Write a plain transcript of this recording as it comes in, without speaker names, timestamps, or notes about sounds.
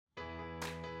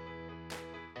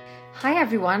Hi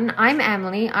everyone, I'm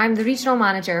Emily. I'm the Regional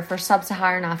Manager for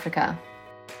Sub-Saharan Africa.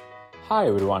 Hi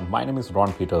everyone, my name is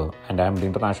Ron Peter and I'm the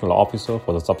International Officer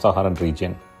for the Sub-Saharan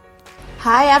region.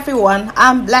 Hi everyone,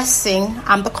 I'm Blessing.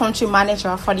 I'm the Country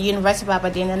Manager for the University of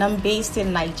Aberdeen and I'm based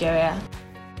in Nigeria.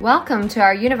 Welcome to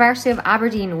our University of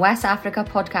Aberdeen West Africa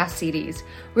podcast series.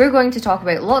 We're going to talk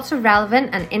about lots of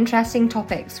relevant and interesting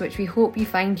topics which we hope you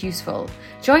find useful.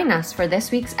 Join us for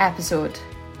this week's episode.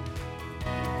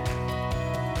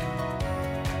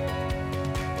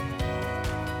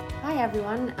 Hi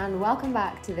everyone and welcome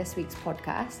back to this week's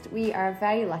podcast. We are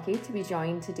very lucky to be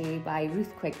joined today by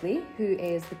Ruth Quigley, who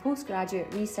is the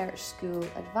Postgraduate Research School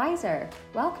Advisor.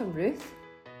 Welcome Ruth.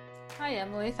 Hi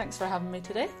Emily, thanks for having me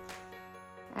today.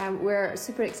 We're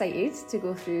super excited to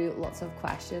go through lots of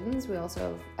questions. We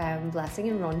also have Blessing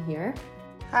and Ron here.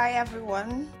 Hi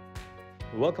everyone.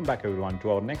 Welcome back everyone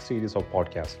to our next series of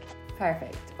podcasts.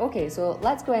 Perfect. Okay, so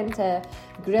let's go into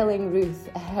grilling Ruth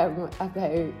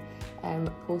about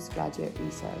postgraduate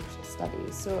research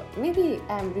studies. So maybe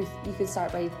Ruth, you could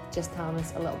start by just telling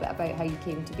us a little bit about how you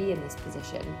came to be in this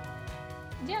position.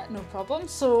 Yeah, no problem.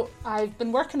 So I've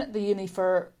been working at the uni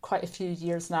for quite a few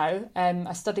years now.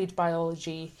 I studied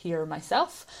biology here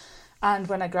myself, and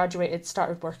when I graduated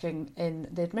started working in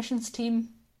the admissions team,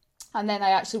 and then I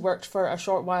actually worked for a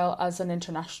short while as an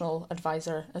international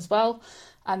advisor as well,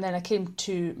 and then I came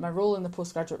to my role in the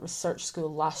Postgraduate Research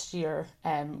School last year,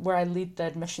 where I lead the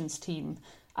admissions team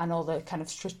and all the kind of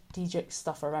strategic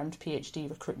stuff around PhD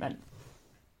recruitment.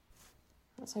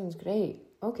 That sounds great.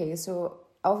 Okay, so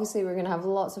obviously we're going to have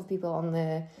lots of people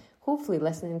hopefully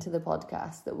listening to the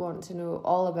podcast that want to know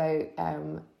all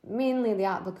about mainly the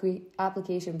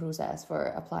application process for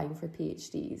applying for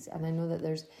PhDs. And I know that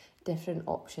there's different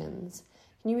options.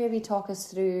 Can you maybe talk us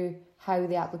through how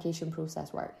the application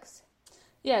process works?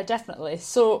 Yeah, definitely.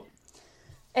 So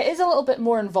it is a little bit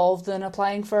more involved than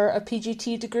applying for a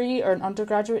PGT degree or an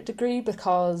undergraduate degree,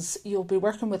 because you'll be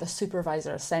working with a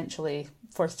supervisor essentially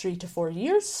for 3 to 4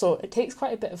 years. So it takes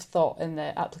quite a bit of thought in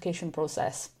the application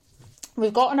process.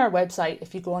 We've got on our website,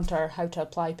 if you go onto our how to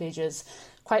apply pages,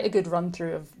 quite a good run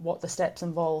through of what the steps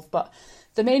involve. But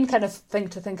the main kind of thing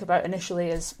to think about initially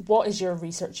is, what is your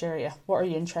research area? What are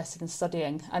you interested in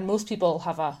studying? And most people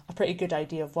have a pretty good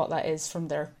idea of what that is from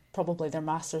probably their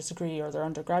master's degree or their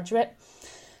undergraduate.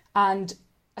 And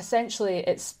essentially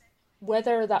it's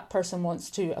whether that person wants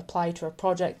to apply to a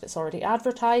project that's already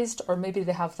advertised, or maybe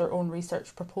they have their own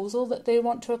research proposal that they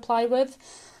want to apply with.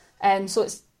 And so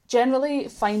it's generally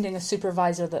finding a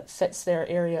supervisor that fits their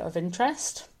area of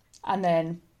interest and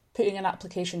then putting an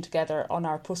application together on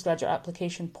our postgraduate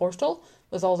application portal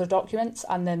with all their documents,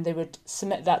 and then they would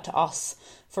submit that to us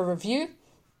for review.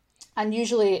 And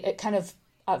usually it kind of,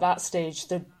 at that stage,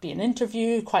 there'd be an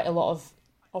interview, quite a lot of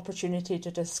opportunity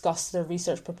to discuss their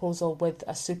research proposal with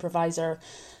a supervisor,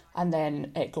 and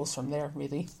then it goes from there,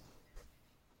 really.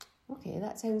 Okay,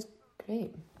 that sounds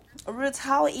great. Ruth,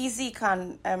 how easy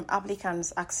can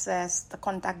applicants access the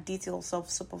contact details of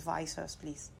supervisors,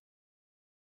 please?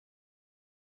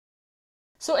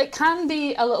 So it can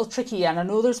be a little tricky, and I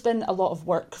know there's been a lot of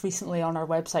work recently on our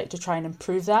website to try and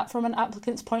improve that from an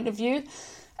applicant's point of view.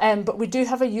 But we do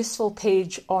have a useful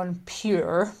page on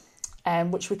Pure,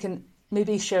 which we can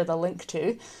maybe share the link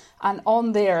to. And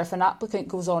on there, if an applicant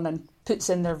goes on and puts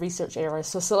in their research area,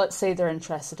 so let's say they're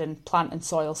interested in plant and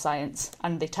soil science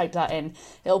and they type that in,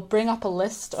 it'll bring up a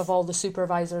list of all the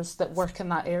supervisors that work in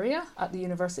that area at the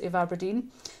University of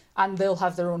Aberdeen, and they'll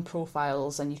have their own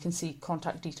profiles and you can see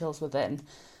contact details within.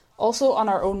 Also on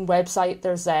our own website,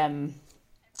 there's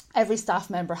every staff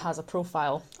member has a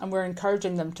profile, and we're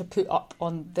encouraging them to put up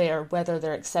on there whether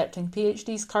they're accepting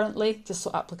PhDs currently, just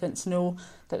so applicants know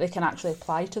that they can actually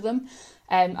apply to them,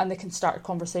 and they can start a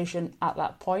conversation at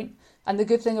that point. And the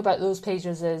good thing about those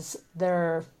pages is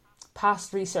their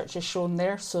past research is shown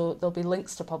there, so there'll be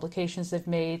links to publications they've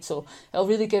made, so it'll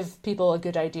really give people a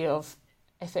good idea of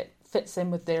if it fits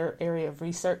in with their area of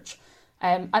research.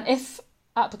 And if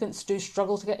applicants do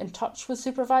struggle to get in touch with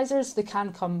supervisors, they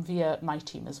can come via my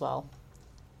team as well.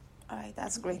 All right,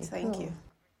 that's great. Thank you.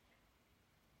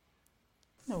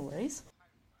 No worries.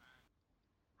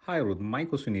 Hi Ruth, my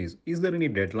question is there any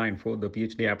deadline for the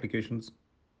PhD applications?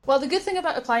 Well, the good thing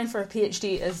about applying for a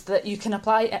PhD is that you can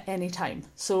apply at any time.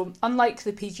 So unlike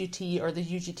the PGT or the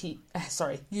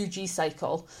UG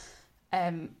cycle,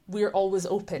 we're always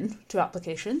open to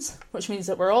applications, which means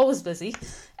that we're always busy.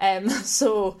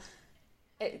 So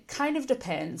it kind of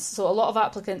depends. So a lot of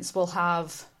applicants will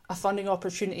have a funding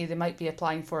opportunity they might be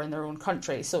applying for in their own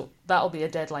country. So that'll be a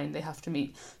deadline they have to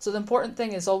meet. So the important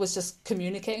thing is always just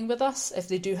communicating with us. If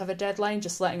they do have a deadline,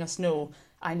 just letting us know,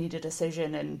 I need a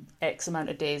decision in X amount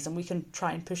of days, and we can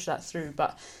try and push that through.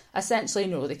 But essentially,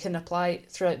 no, they can apply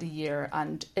throughout the year,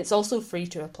 and it's also free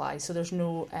to apply, so there's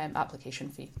no application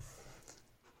fee.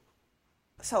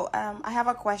 So I have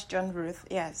a question, Ruth.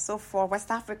 Yeah, so for West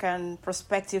African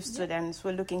prospective students who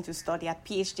are looking to study at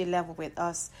PhD level with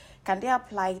us, can they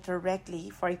apply directly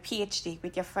for a PhD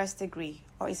with your first degree,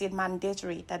 or is it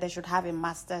mandatory that they should have a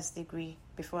master's degree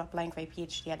before applying for a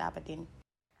PhD at Aberdeen?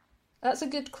 That's a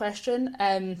good question.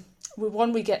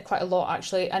 One we get quite a lot,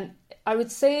 actually, and I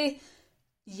would say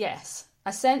yes.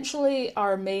 Essentially,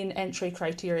 our main entry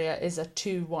criteria is a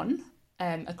 2-1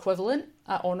 equivalent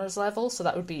at honours level, so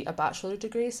that would be a bachelor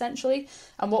degree essentially.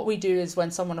 And what we do is when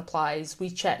someone applies,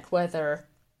 we check whether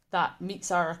that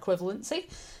meets our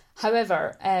equivalency.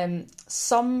 However,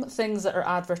 some things that are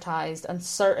advertised and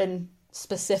certain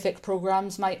specific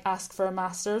programmes might ask for a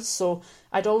master's, so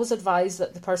I'd always advise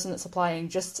that the person that's applying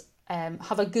just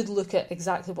have a good look at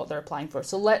exactly what they're applying for.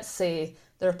 So let's say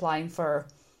they're applying for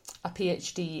a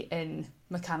PhD in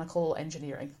mechanical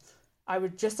engineering. I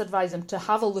would just advise them to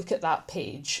have a look at that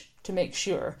page to make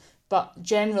sure. But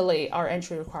generally, our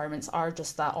entry requirements are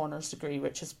just that honours degree,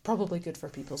 which is probably good for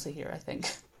people to hear, I think.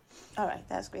 All right,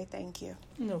 that's great. Thank you.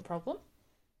 No problem.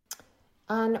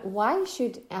 And why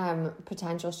should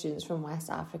potential students from West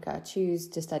Africa choose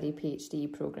to study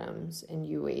PhD programs in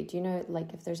UA? Do you know,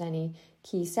 like, if there's any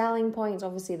key selling points?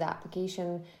 Obviously, the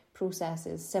application process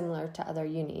is similar to other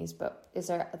unis, but is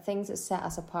there things that set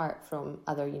us apart from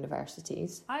other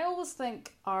universities? I always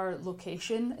think our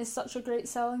location is such a great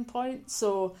selling point.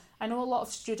 So I know a lot of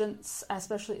students,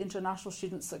 especially international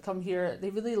students that come here, they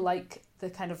really like the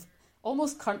kind of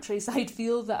almost countryside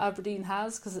feel that Aberdeen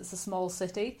has because it's a small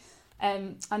city.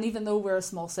 And even though we're a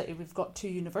small city, we've got 2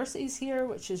 universities here,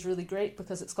 which is really great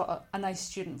because it's got a nice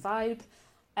student vibe.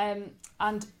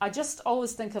 And I just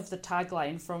always think of the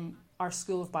tagline from our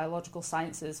School of Biological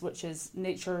Sciences, which is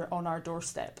nature on our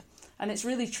doorstep. And it's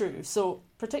really true. So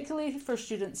particularly for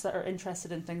students that are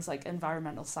interested in things like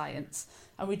environmental science,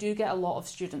 and we do get a lot of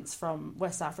students from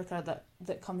West Africa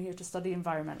that come here to study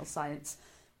environmental science,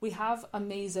 we have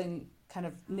amazing kind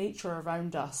of nature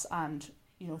around us and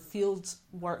field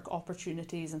work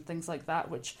opportunities and things like that,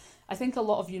 which I think a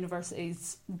lot of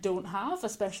universities don't have,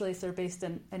 especially if they're based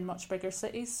in much bigger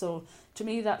cities. So to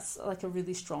me, that's like a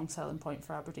really strong selling point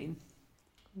for Aberdeen.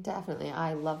 Definitely.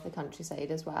 I love the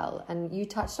countryside as well. And you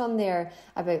touched on there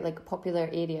about like popular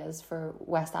areas for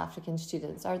West African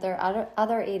students. Are there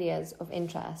other areas of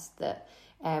interest that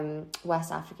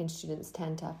West African students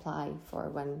tend to apply for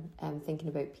when thinking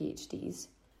about PhDs?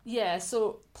 Yeah,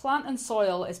 so plant and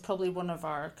soil is probably one of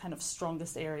our kind of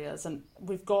strongest areas, and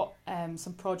we've got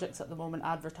some projects at the moment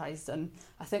advertised, and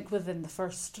I think within the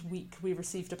first week we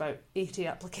received about 80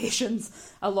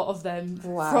 applications, a lot of them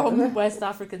from West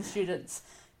African students.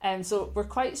 So we're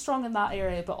quite strong in that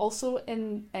area, but also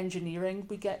in engineering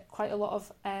we get quite a lot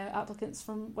of applicants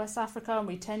from West Africa, and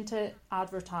we tend to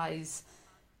advertise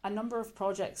a number of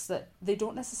projects that they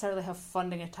don't necessarily have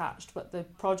funding attached, but the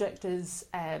project is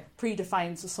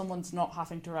predefined, so someone's not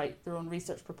having to write their own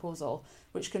research proposal,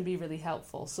 which can be really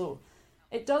helpful. So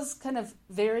it does kind of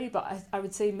vary, but I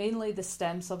would say mainly the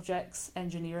STEM subjects,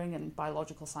 engineering and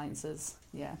biological sciences.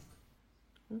 Yeah.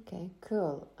 Okay,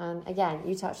 cool. And again,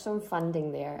 you touched on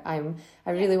funding there. I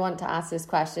really want to ask this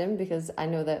question because I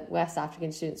know that West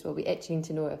African students will be itching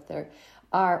to know if there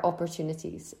are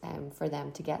opportunities for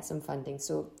them to get some funding.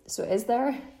 So is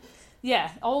there? Yeah,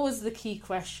 always the key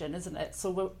question, isn't it?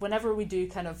 So whenever we do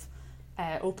kind of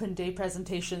open day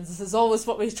presentations, this is always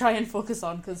what we try and focus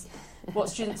on because what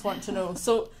students want to know.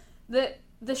 So the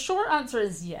short answer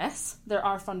is yes, there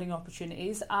are funding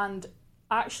opportunities, and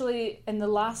actually in the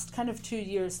last kind of 2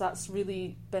 years that's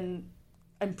really been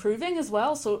improving as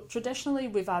well. So traditionally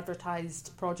we've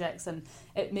advertised projects and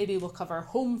it maybe will cover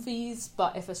home fees,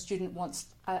 but if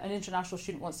an international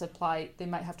student wants to apply, they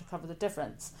might have to cover the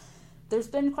difference. There's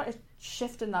been quite a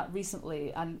shift in that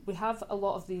recently, and we have a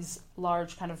lot of these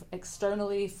large kind of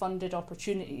externally funded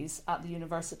opportunities at the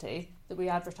university that we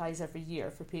advertise every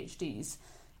year for PhDs,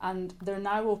 and they're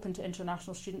now open to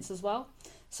international students as well.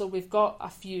 So we've got a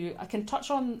few, I can touch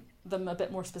on them a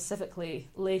bit more specifically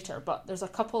later, but there's a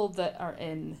couple that are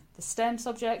in the STEM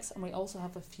subjects, and we also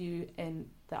have a few in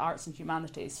the arts and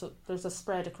humanities. So there's a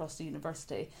spread across the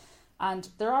university. And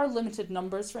there are limited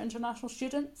numbers for international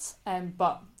students,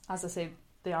 but as I say,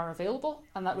 they are available,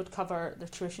 and that would cover their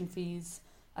tuition fees,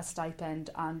 a stipend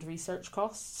and research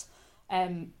costs.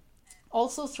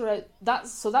 Also throughout that,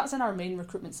 so that's in our main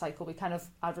recruitment cycle. We kind of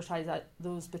advertise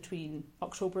those between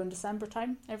October and December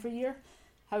time every year.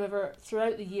 However,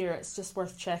 throughout the year, it's just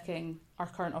worth checking our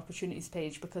current opportunities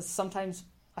page because sometimes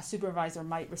a supervisor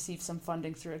might receive some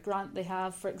funding through a grant they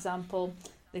have, for example.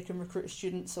 They can recruit a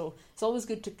student, so it's always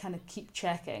good to kind of keep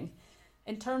checking.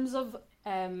 In terms of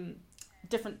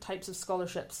different types of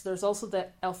scholarships, there's also the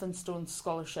Elphinstone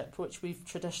Scholarship, which we've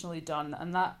traditionally done,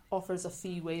 and that offers a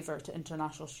fee waiver to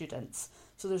international students.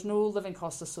 So there's no living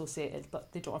costs associated,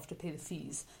 but they don't have to pay the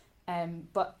fees.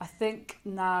 But I think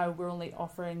now we're only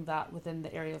offering that within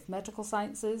the area of medical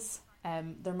sciences.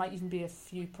 There might even be a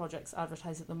few projects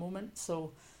advertised at the moment.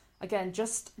 So again,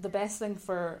 just the best thing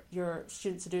for your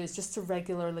students to do is just to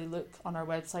regularly look on our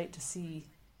website to see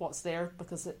what's there,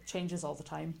 because it changes all the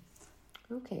time.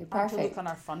 Okay, perfect. And to look on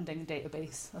our funding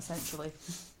database, essentially.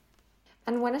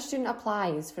 And when a student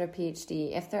applies for a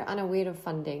PhD, if they're unaware of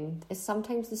funding, is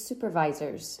sometimes the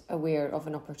supervisors aware of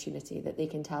an opportunity that they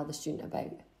can tell the student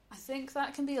about? I think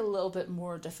that can be a little bit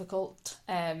more difficult.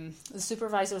 The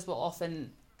supervisors will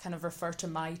often kind of refer to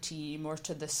my team or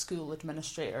to the school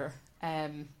administrator.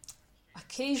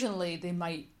 Occasionally they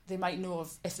might know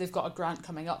of if they've got a grant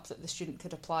coming up that the student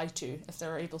could apply to if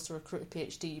they're able to recruit a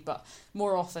PhD, but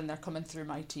more often they're coming through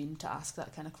my team to ask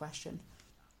that kind of question.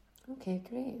 Okay,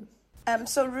 great.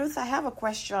 So Ruth, I have a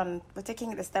question. We're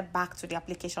taking a step back to the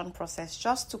application process.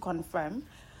 Just to confirm,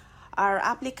 are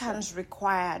applicants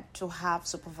required to have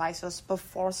supervisors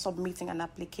before submitting an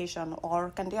application,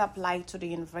 or can they apply to the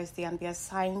university and be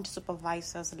assigned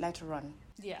supervisors later on?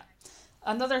 Yeah,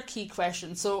 another key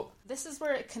question. So this is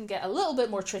where it can get a little bit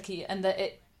more tricky, in that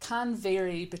it can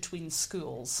vary between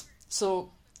schools.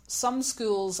 So some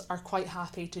schools are quite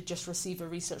happy to just receive a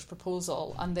research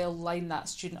proposal and they'll line that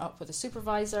student up with a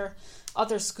supervisor.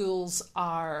 Other schools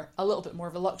are a little bit more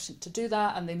reluctant to do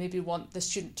that, and they maybe want the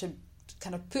student to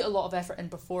kind of put a lot of effort in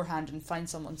beforehand and find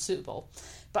someone suitable.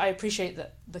 But I appreciate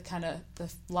that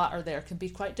the latter there can be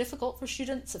quite difficult for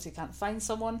students if they can't find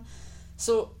someone.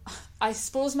 So I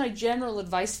suppose my general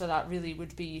advice for that really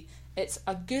would be, it's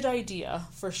a good idea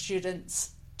for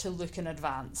students to look in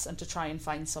advance and to try and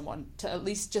find someone to at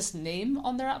least just name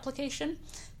on their application.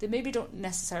 They maybe don't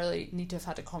necessarily need to have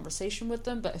had a conversation with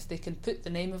them, but if they can put the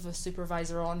name of a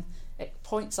supervisor on, it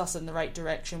points us in the right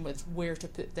direction with where to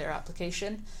put their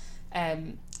application.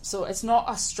 So it's not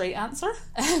a straight answer,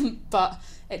 but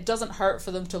it doesn't hurt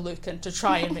for them to look and to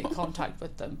try and make contact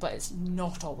with them, but it's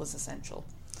not always essential.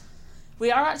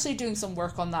 We are actually doing some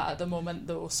work on that at the moment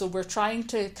though, so we're trying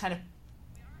to kind of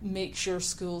make sure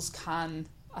schools can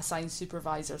assign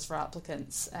supervisors for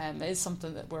applicants. It is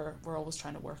something that we're always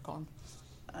trying to work on.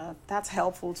 That's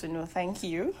helpful to know, thank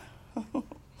you.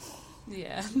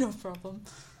 Yeah, no problem.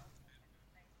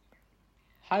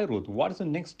 Hi Ruth, what is the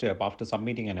next step after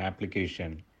submitting an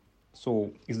application?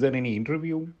 So is there any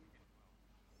interview?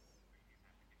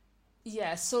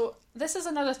 Yeah, so this is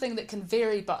another thing that can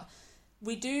vary, but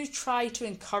we do try to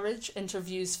encourage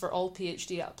interviews for all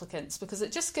PhD applicants, because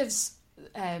it just gives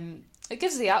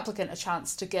the applicant a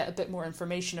chance to get a bit more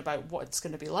information about what it's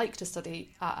going to be like to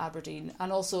study at Aberdeen.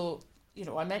 And also,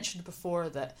 I mentioned before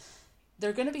that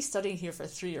they're going to be studying here for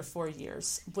 3 or 4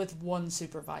 years with one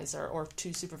supervisor or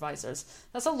 2 supervisors.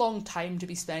 That's a long time to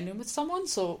be spending with someone,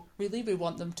 so really we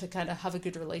want them to kind of have a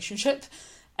good relationship.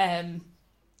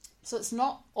 So it's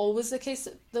not always the case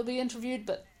that they'll be interviewed,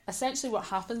 but essentially what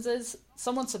happens is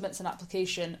someone submits an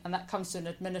application and that comes to an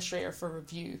administrator for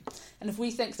review. And if we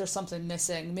think there's something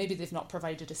missing, maybe they've not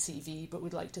provided a CV, but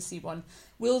we'd like to see one,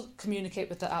 we'll communicate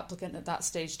with the applicant at that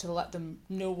stage to let them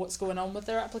know what's going on with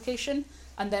their application,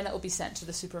 and then it'll be sent to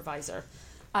the supervisor.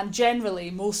 And generally,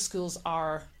 most schools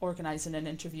are organising an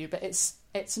interview, but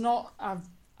it's not a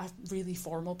really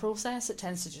formal process. It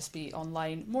tends to just be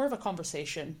online, more of a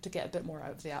conversation to get a bit more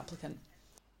out of the applicant.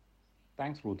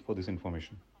 Thanks, Ruth, for this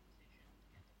information.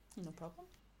 No problem.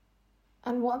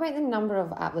 And what about the number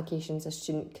of applications a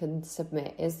student can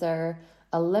submit? Is there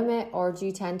a limit, or do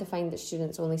you tend to find that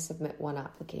students only submit one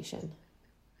application?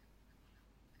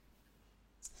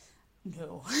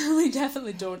 No, we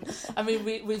definitely don't. I mean,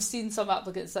 we've seen some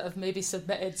applicants that have maybe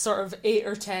submitted sort of 8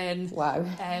 or 10. Wow.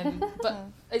 But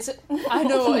it's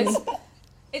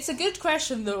a good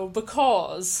question though,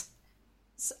 because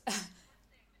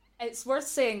it's worth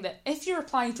saying that if you're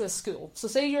applying to a school, so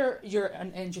say you're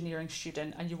an engineering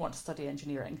student and you want to study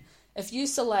engineering, if you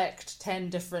select 10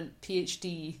 different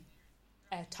PhD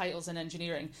titles in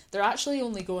engineering, they're actually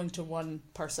only going to one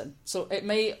person. So it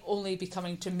may only be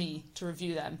coming to me to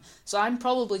review them. So I'm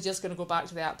probably just going to go back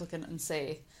to the applicant and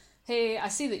say, hey, I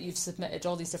see that you've submitted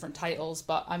all these different titles,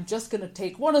 but I'm just going to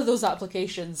take one of those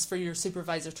applications for your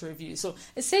supervisor to review. So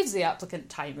it saves the applicant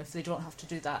time if they don't have to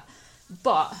do that.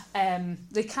 But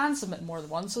they can submit more than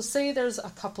one. So say there's a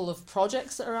couple of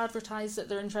projects that are advertised that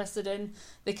they're interested in,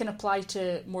 they can apply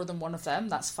to more than one of them,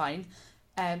 that's fine.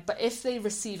 But if they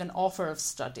receive an offer of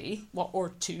study, or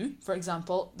two, for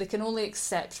example, they can only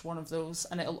accept one of those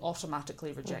and it'll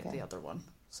automatically reject the other one.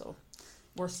 So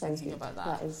worth thinking about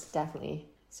that. That is definitely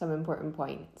some important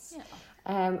points.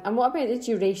 Yeah. And what about the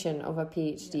duration of a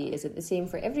PhD? Yeah. Is it the same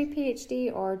for every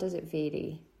PhD or does it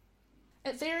vary?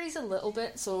 It varies a little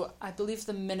bit. So I believe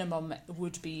the minimum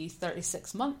would be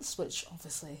 36 months, which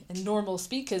obviously in normal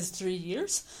speak is 3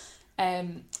 years.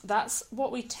 That's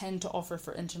what we tend to offer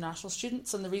for international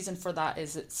students. And the reason for that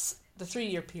is the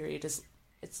 3-year period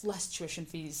it's less tuition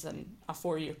fees than a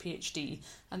 4-year PhD.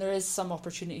 And there is some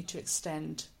opportunity to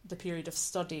extend the period of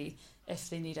study if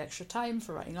they need extra time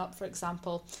for writing up, for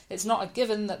example. It's not a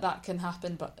given that can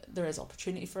happen, but there is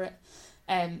opportunity for it.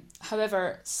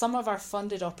 However, some of our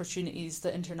funded opportunities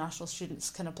that international students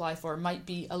can apply for might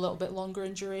be a little bit longer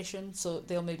in duration, so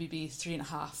they'll maybe be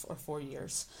 3.5 or 4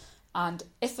 years. And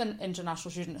if an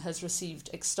international student has received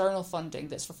external funding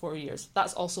that's for 4 years,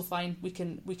 that's also fine. We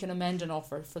can amend an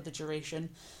offer for the duration,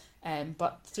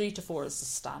 but 3 to 4 is the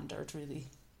standard, really.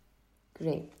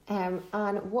 Great. And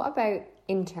what about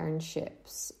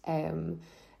internships?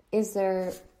 Is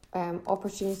there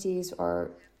opportunities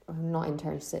or not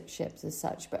internships as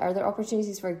such, but are there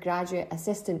opportunities for graduate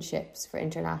assistantships for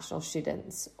international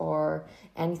students or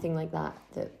anything like that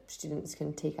students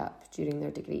can take up during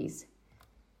their degrees?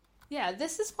 Yeah,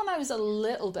 this is one I was a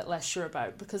little bit less sure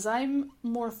about because I'm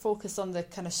more focused on the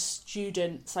kind of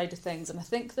student side of things, and I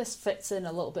think this fits in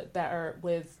a little bit better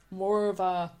with more of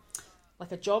a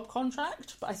job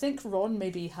contract, but I think Ron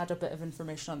maybe had a bit of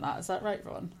information on that. Is that right,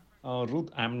 Ron? Ruth,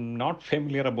 I'm not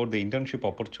familiar about the internship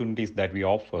opportunities that we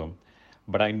offer,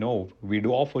 but I know we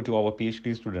do offer to our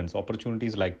PhD students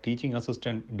opportunities like teaching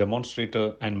assistant,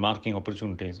 demonstrator, and marking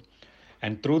opportunities.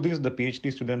 And through this, the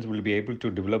PhD students will be able to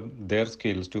develop their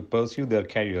skills to pursue their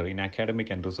career in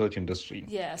academic and research industry.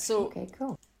 Yeah, so okay,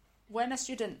 cool. When a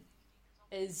student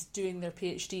is doing their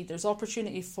PhD, there's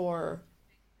opportunity for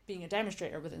being a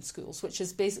demonstrator within schools, which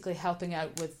is basically helping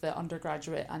out with the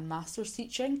undergraduate and master's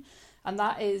teaching. And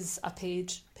that is a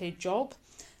paid job.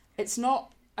 It's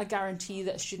not a guarantee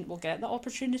that a student will get that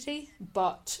opportunity,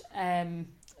 but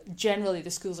generally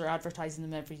the schools are advertising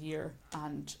them every year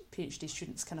and PhD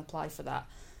students can apply for that.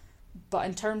 But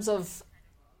in terms of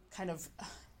kind of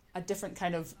a different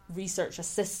kind of research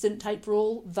assistant type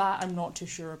role, that I'm not too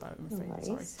sure about, I'm afraid.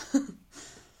 Nice. Sorry.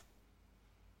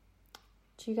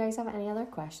 Do you guys have any other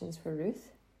questions for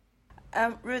Ruth?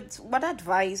 Ruth, what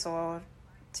advice or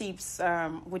tips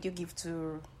would you give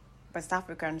to West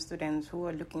African students who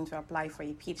are looking to apply for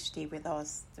a PhD with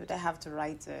us? Do they have to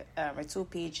write a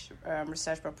 2-page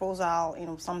research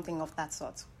proposal, something of that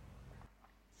sort?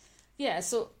 Yeah,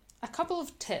 so a couple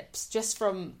of tips just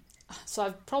from... So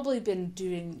I've probably been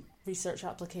doing research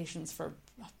applications for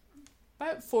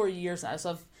about 4 years now,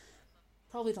 so I've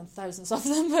probably done thousands of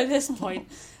them by this point.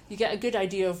 You get a good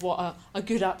idea of what a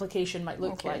good application might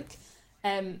look like.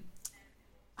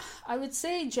 I would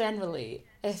say generally,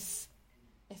 if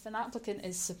an applicant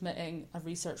is submitting a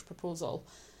research proposal,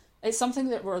 it's something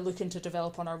that we're looking to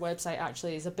develop on our website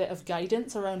actually is a bit of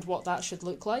guidance around what that should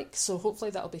look like. So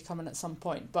hopefully that'll be coming at some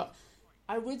point. But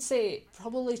I would say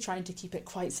probably trying to keep it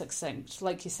quite succinct.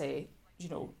 Like you say,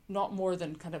 not more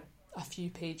than kind of a few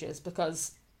pages,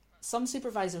 because some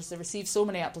supervisors, they receive so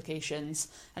many applications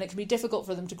and it can be difficult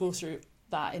for them to go through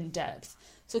that in depth.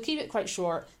 So keep it quite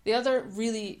short. The other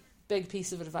really big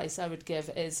piece of advice I would give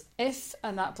is if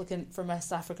an applicant from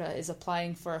West Africa is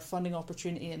applying for a funding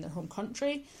opportunity in their home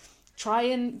country, try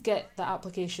and get the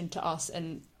application to us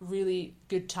in really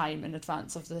good time in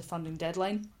advance of the funding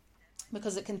deadline,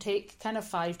 because it can take kind of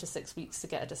 5 to 6 weeks to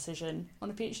get a decision on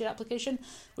a PhD application.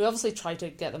 We obviously try to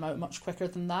get them out much quicker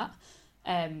than that,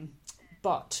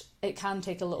 but it can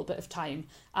take a little bit of time.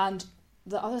 And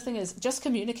the other thing is just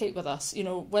communicate with us.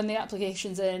 When the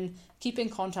application's in, keep in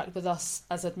contact with us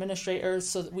as administrators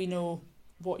so that we know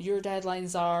what your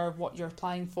deadlines are, what you're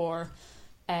applying for.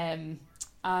 And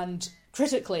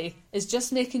critically is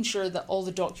just making sure that all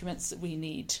the documents that we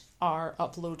need are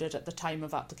uploaded at the time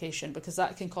of application, because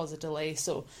that can cause a delay.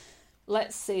 So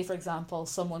let's say, for example,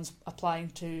 someone's applying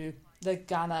to the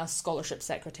Ghana Scholarship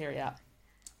Secretariat,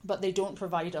 but they don't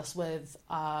provide us with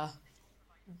a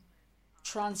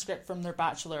transcript from their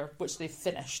bachelor, which they've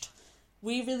finished.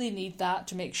 We really need that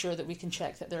to make sure that we can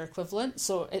check that they're equivalent.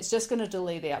 So it's just going to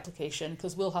delay the application,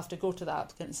 because we'll have to go to the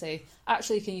applicant and say,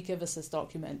 actually, can you give us this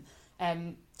document?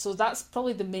 So that's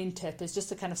probably the main tip, is just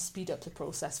to kind of speed up the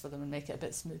process for them and make it a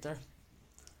bit smoother.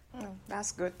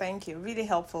 That's good. Thank you. Really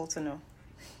helpful to know.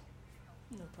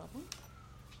 No problem.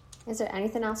 Is there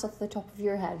anything else off the top of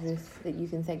your head, Ruth, that you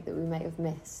can think that we might have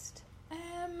missed?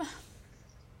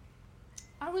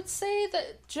 I would say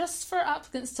that just for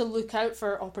applicants to look out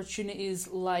for opportunities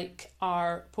like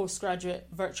our postgraduate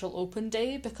virtual open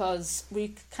day, because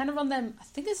we kind of run them, I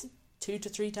think it's 2 to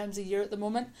 3 times a year at the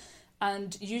moment,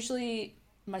 and usually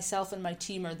myself and my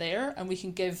team are there and we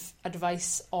can give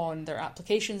advice on their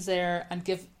applications there and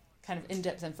give kind of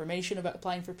in-depth information about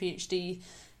applying for PhD.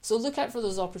 So look out for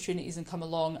those opportunities and come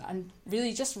along, and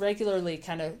really just regularly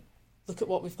kind of look at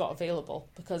what we've got available,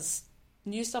 because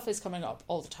new stuff is coming up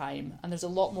all the time and there's a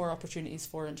lot more opportunities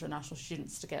for international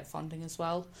students to get funding as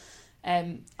well.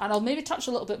 And I'll maybe touch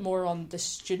a little bit more on the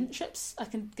studentships. I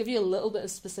can give you a little bit of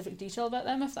specific detail about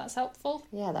them if that's helpful.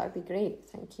 Yeah, that would be great.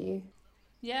 Thank you.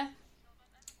 Yeah.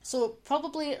 So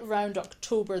probably around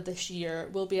October this year,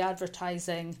 we'll be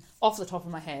advertising, off the top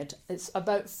of my head, it's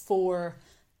about 4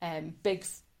 big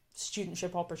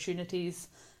studentship opportunities,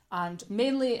 and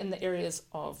mainly in the areas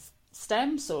of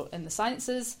STEM, so in the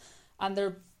sciences. And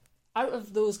they're, out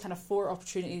of those kind of 4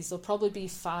 opportunities, there'll probably be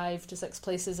 5 to 6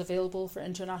 places available for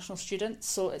international students.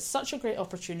 So it's such a great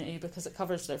opportunity because it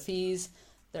covers their fees,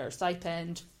 their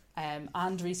stipend,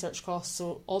 and research costs.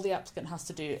 So all the applicant has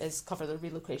to do is cover their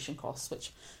relocation costs,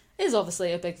 which is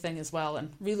obviously a big thing as well.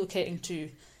 And relocating to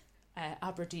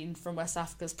Aberdeen from West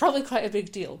Africa is probably quite a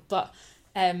big deal, but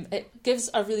it gives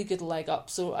a really good leg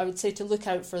up. So I would say to look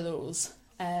out for those.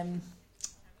 I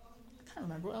can't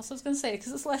remember what else I was going to say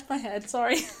because it's left my head,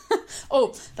 sorry.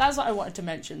 Oh, that's what I wanted to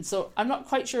mention. So I'm not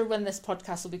quite sure when this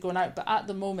podcast will be going out, but at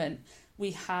the moment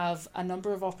we have a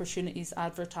number of opportunities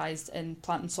advertised in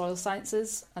plant and soil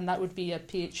sciences, and that would be a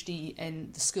PhD in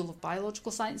the School of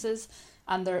Biological Sciences,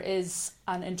 and there is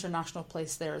an international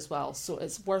place there as well, so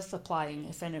it's worth applying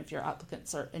if any of your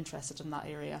applicants are interested in that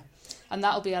area. And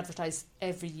that'll be advertised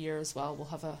every year as well. We'll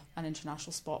have an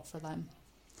international spot for them.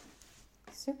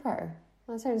 Super.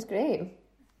 That sounds great.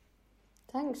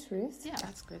 Thanks, Ruth. Yeah,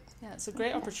 That's good. yeah, it's a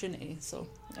great opportunity. So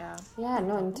Yeah. Yeah,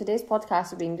 no, and today's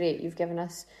podcast has been great. You've given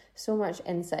us so much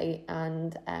insight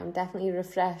and definitely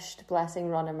refreshed Blessing,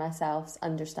 Ron and myself's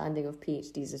understanding of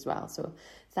PhDs as well. So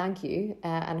thank you.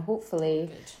 And hopefully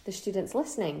the students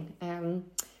listening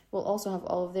will also have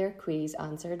all of their queries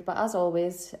answered. But as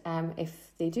always,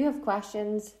 if they do have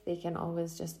questions, they can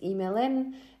always just email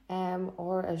in.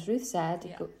 Or as Ruth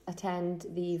said, go attend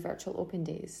the virtual open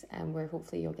days, where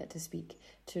hopefully you'll get to speak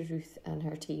to Ruth and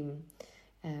her team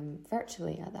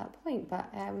virtually at that point.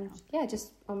 But yeah,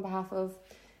 just on behalf of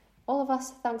all of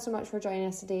us, thanks so much for joining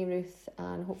us today, Ruth,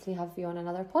 and hopefully have you on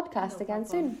another podcast again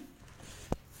soon.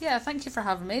 Yeah, thank you for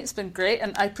having me. It's been great,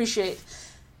 and I appreciate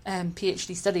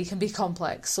PhD study can be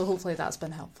complex, so hopefully that's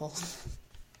been helpful.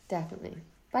 Definitely.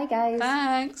 Bye, guys.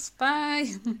 Thanks. Bye.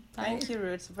 Thank you,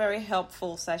 Ruth. Very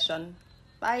helpful session.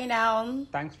 Bye now.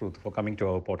 Thanks, Ruth, for coming to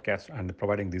our podcast and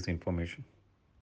providing this information.